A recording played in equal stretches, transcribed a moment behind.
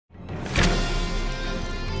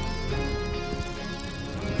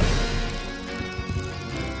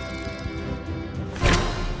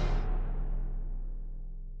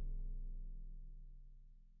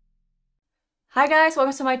Hi guys,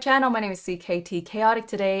 welcome to my channel. My name is CKT Chaotic.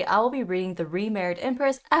 Today I will be reading the Remarried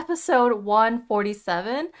Empress episode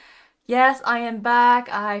 147. Yes, I am back.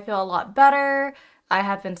 I feel a lot better. I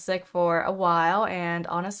have been sick for a while and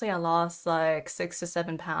honestly I lost like 6 to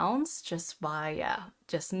 7 pounds just by,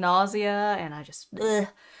 just nausea and I just, ugh.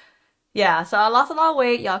 Yeah, so I lost a lot of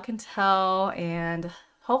weight, y'all can tell, and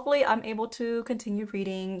hopefully I'm able to continue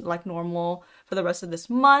reading like normal for the rest of this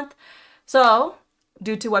month. So,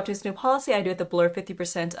 due to Webtoon's new policy, I do have to blur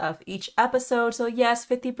 50% of each episode. So yes,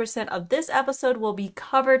 50% of this episode will be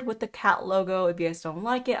covered with the cat logo. If you guys don't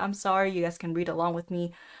like it, I'm sorry. You guys can read along with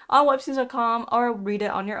me on webtoons.com or read it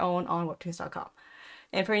on your own on webtoons.com.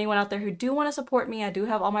 And for anyone out there who do want to support me, I do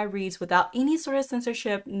have all my reads without any sort of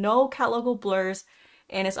censorship, no cat logo blurs,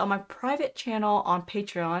 and it's on my private channel on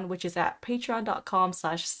Patreon, which is at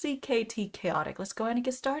patreon.com/cktchaotic. Let's go ahead and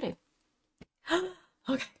get started.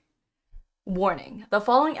 Okay. Warning, the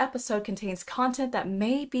following episode contains content that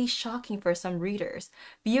may be shocking for some readers.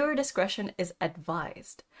 Viewer discretion is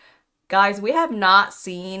advised. Guys, we have not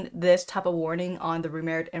seen this type of warning on the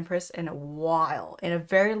Remarried Empress in a while, in a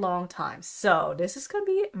very long time. So this is going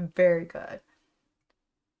to be very good.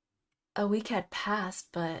 A week had passed,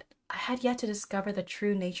 but I had yet to discover the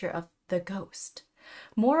true nature of the ghost.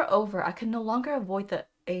 Moreover, I could no longer avoid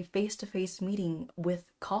a face-to-face meeting with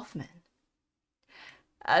Kaufman.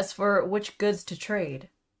 As for which goods to trade,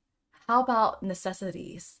 how about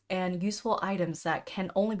necessities and useful items that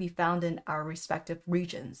can only be found in our respective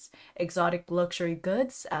regions, exotic luxury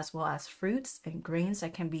goods, as well as fruits and grains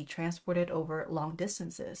that can be transported over long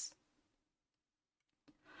distances?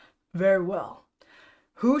 Very well.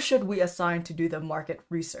 Who should we assign to do the market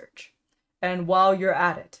research? And while you're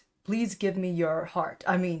at it, please give me your heart.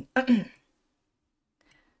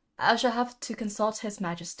 I shall have to consult His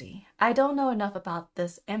Majesty. I don't know enough about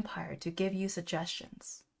this empire to give you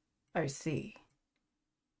suggestions. I see.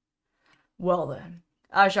 Well then,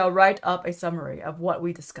 I shall write up a summary of what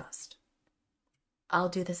we discussed. I'll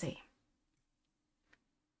do the same.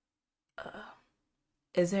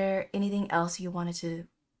 Is there anything else you wanted to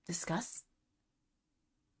discuss?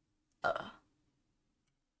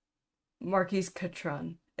 Marquis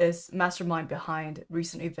Catron is mastermind behind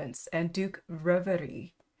recent events, and Duke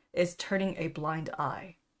Reverie is turning a blind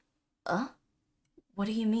eye. What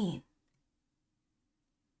do you mean?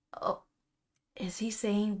 Oh, is he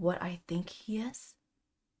saying what I think he is?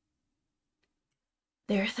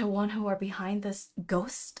 They're the one who are behind this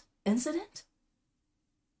ghost incident?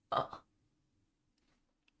 I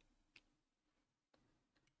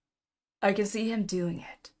can see him doing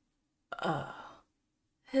it.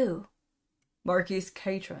 Who? Marquis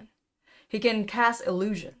Catron. He can cast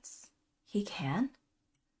illusions. He can?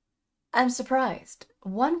 I'm surprised.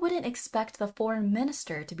 One wouldn't expect the foreign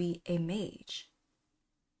minister to be a mage.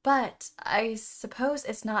 But I suppose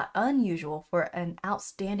it's not unusual for an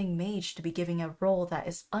outstanding mage to be giving a role that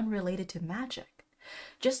is unrelated to magic.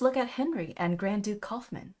 Just look at Henry and Grand Duke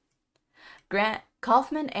Kaufman.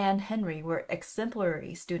 Kaufman and Henry were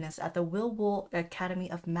exemplary students at the Wilwool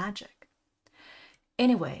Academy of Magic.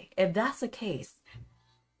 Anyway, if that's the case,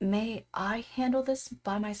 may I handle this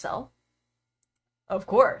by myself? Of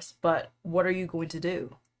course, but what are you going to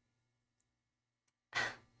do?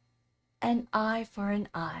 An eye for an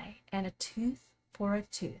eye, and a tooth for a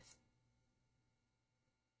tooth.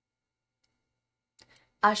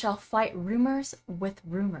 I shall fight rumors with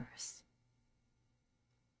rumors.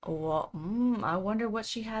 Well, I wonder what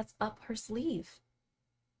she has up her sleeve.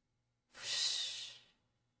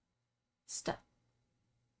 Step.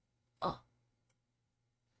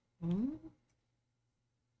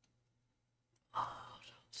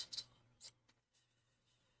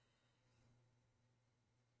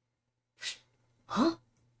 Huh?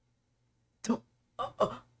 Don't.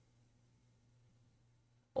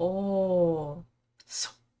 Oh. So.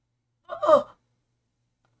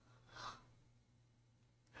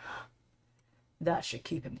 That should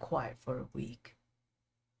keep him quiet for a week.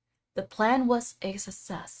 The plan was a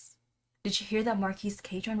success. Did you hear that Marquis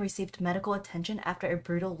Catron received medical attention after a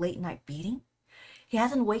brutal late-night beating? He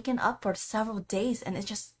hasn't waken up for several days and is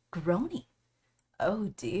just groaning.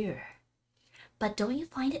 Oh dear. But don't you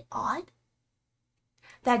find it odd?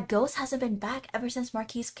 That ghost hasn't been back ever since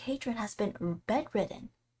Marquis Catron has been bedridden.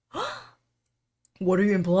 What are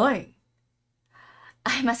you implying?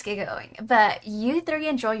 I must get going, but you three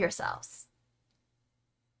enjoy yourselves.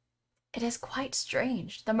 It is quite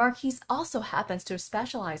strange. The Marquis also happens to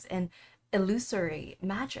specialize in illusory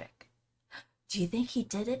magic. Do you think he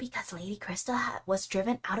did it because Lady Krista was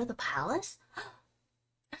driven out of the palace?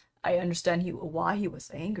 I understand why he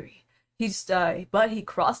was angry. But he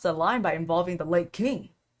crossed the line by involving the late king.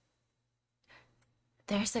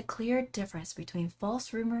 There's a clear difference between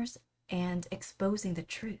false rumors and exposing the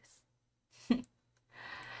truth.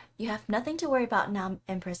 You have nothing to worry about now,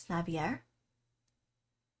 Empress Navier.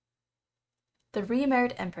 The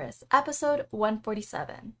Remarried Empress, episode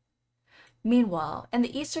 147. Meanwhile, in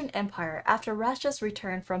the Eastern Empire, after Rashta's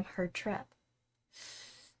return from her trip.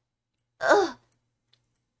 Ugh!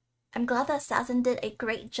 I'm glad the assassin did a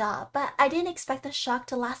great job, but I didn't expect the shock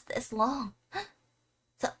to last this long.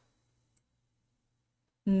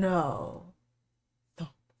 No. No.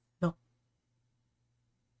 No.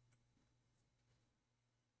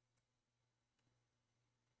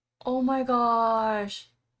 Oh my gosh.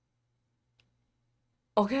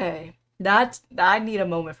 Okay. I need a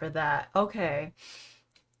moment for that. Okay.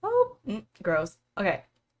 Oh, gross. Okay.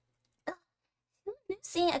 Who knew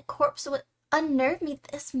seeing a corpse would unnerve me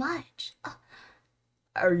this much?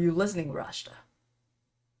 Are you listening, Rashta?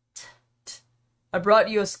 I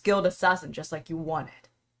brought you a skilled assassin just like you wanted.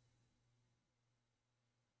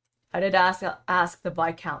 I did ask the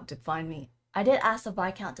Viscount to find me. I did ask the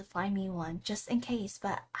Viscount to find me one, just in case,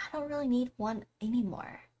 but I don't really need one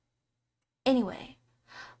anymore. Anyway,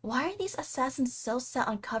 why are these assassins so set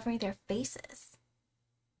on covering their faces?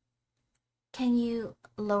 Can you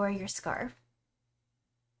lower your scarf?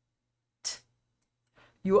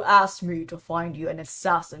 You asked me to find you an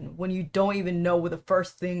assassin when you don't even know the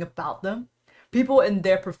first thing about them? People in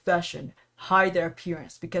their profession hide their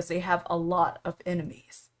appearance because they have a lot of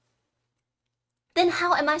enemies. Then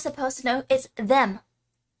how am I supposed to know it's them?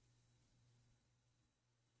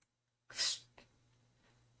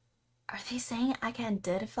 Are they saying I can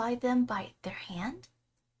identify them by their hand?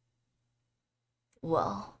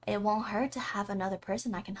 Well, it won't hurt to have another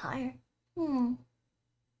person I can hire.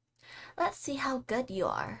 Let's see how good you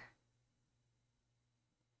are.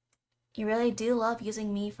 You really do love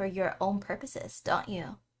using me for your own purposes, don't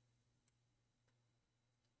you?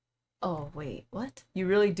 Oh, wait, what? You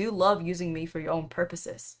really do love using me for your own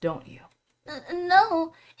purposes, don't you?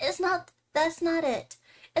 No, that's not it.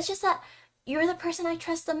 It's just that you're the person I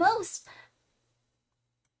trust the most.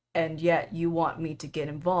 And yet you want me to get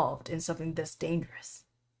involved in something this dangerous.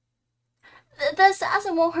 The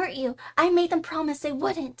assassin won't hurt you. I made them promise they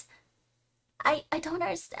wouldn't. I don't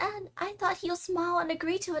understand. I thought he'll smile and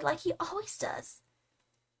agree to it like he always does.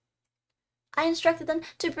 I instructed them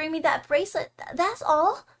to bring me that bracelet. That's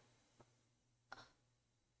all.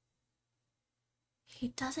 He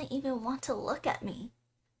doesn't even want to look at me.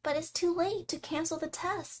 But it's too late to cancel the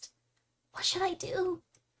test. What should I do?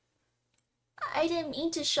 I didn't mean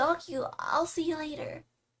to shock you. I'll see you later.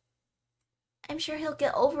 I'm sure he'll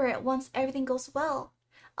get over it once everything goes well.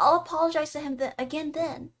 I'll apologize to him again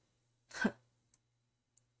then.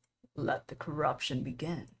 Let the corruption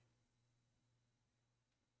begin.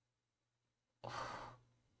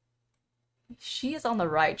 She is on the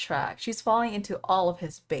right track. She's falling into all of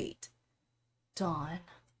his bait. Dawn.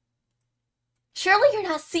 Surely you're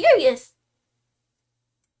not serious.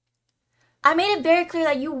 I made it very clear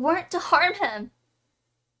that you weren't to harm him.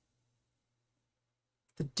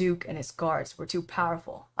 The Duke and his guards were too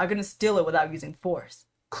powerful. I couldn't steal it without using force.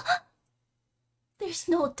 There's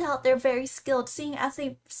no doubt they're very skilled, seeing as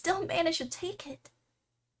they still managed to take it.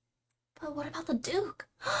 But what about the Duke?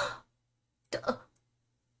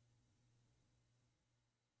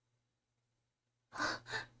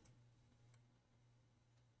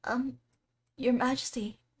 Your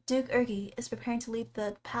Majesty, Duke Urgi is preparing to leave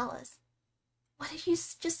the palace. What did you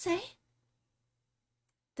just say?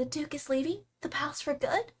 The Duke is leaving the palace for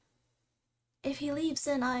good? If he leaves,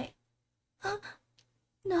 then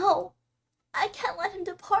No, I can't let him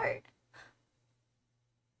depart.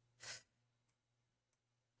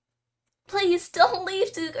 Please don't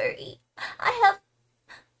leave, Duke Urgi. I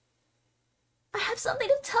have something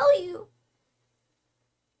to tell you.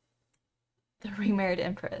 The Remarried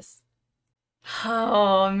Empress.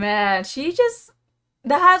 Oh man,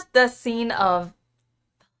 that the scene of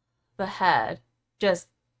the head just,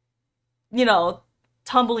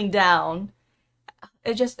 tumbling down.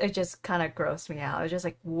 It just kind of grossed me out. It's just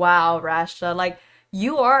like, wow, Rashta, like,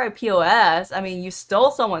 you are a POS. I mean, you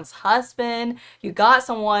stole someone's husband. You got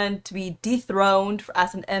someone to be dethroned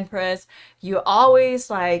as an empress. You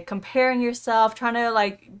always like comparing yourself, trying to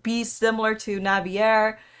like be similar to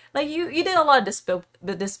Navier. Like, you did a lot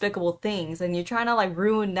of despicable things, and you're trying to like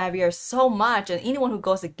ruin Navier so much, and anyone who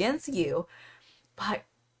goes against you. But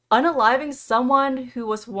unaliving someone who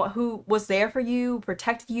was there for you,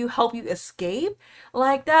 protected you, helped you escape,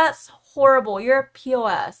 like, that's horrible. You're a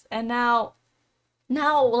POS, and now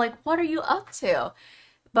like, what are you up to?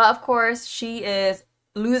 But of course, she is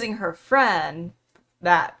losing her friend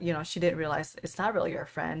that, she didn't realize it's not really her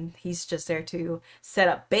friend. He's just there to set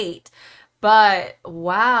up bait. But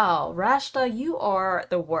wow, Rashta, you are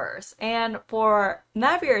the worst. And for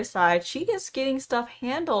Navier's side, she is getting stuff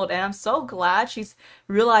handled, and I'm so glad she's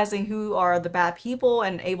realizing who are the bad people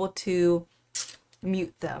and able to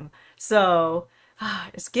mute them. So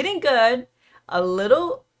it's getting good. A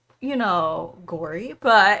little, gory,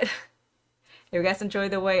 but if you guys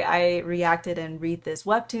enjoyed the way I reacted and read this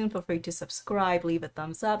webtoon, feel free to subscribe, leave a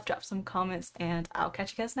thumbs up, drop some comments, and I'll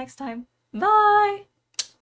catch you guys next time. Bye!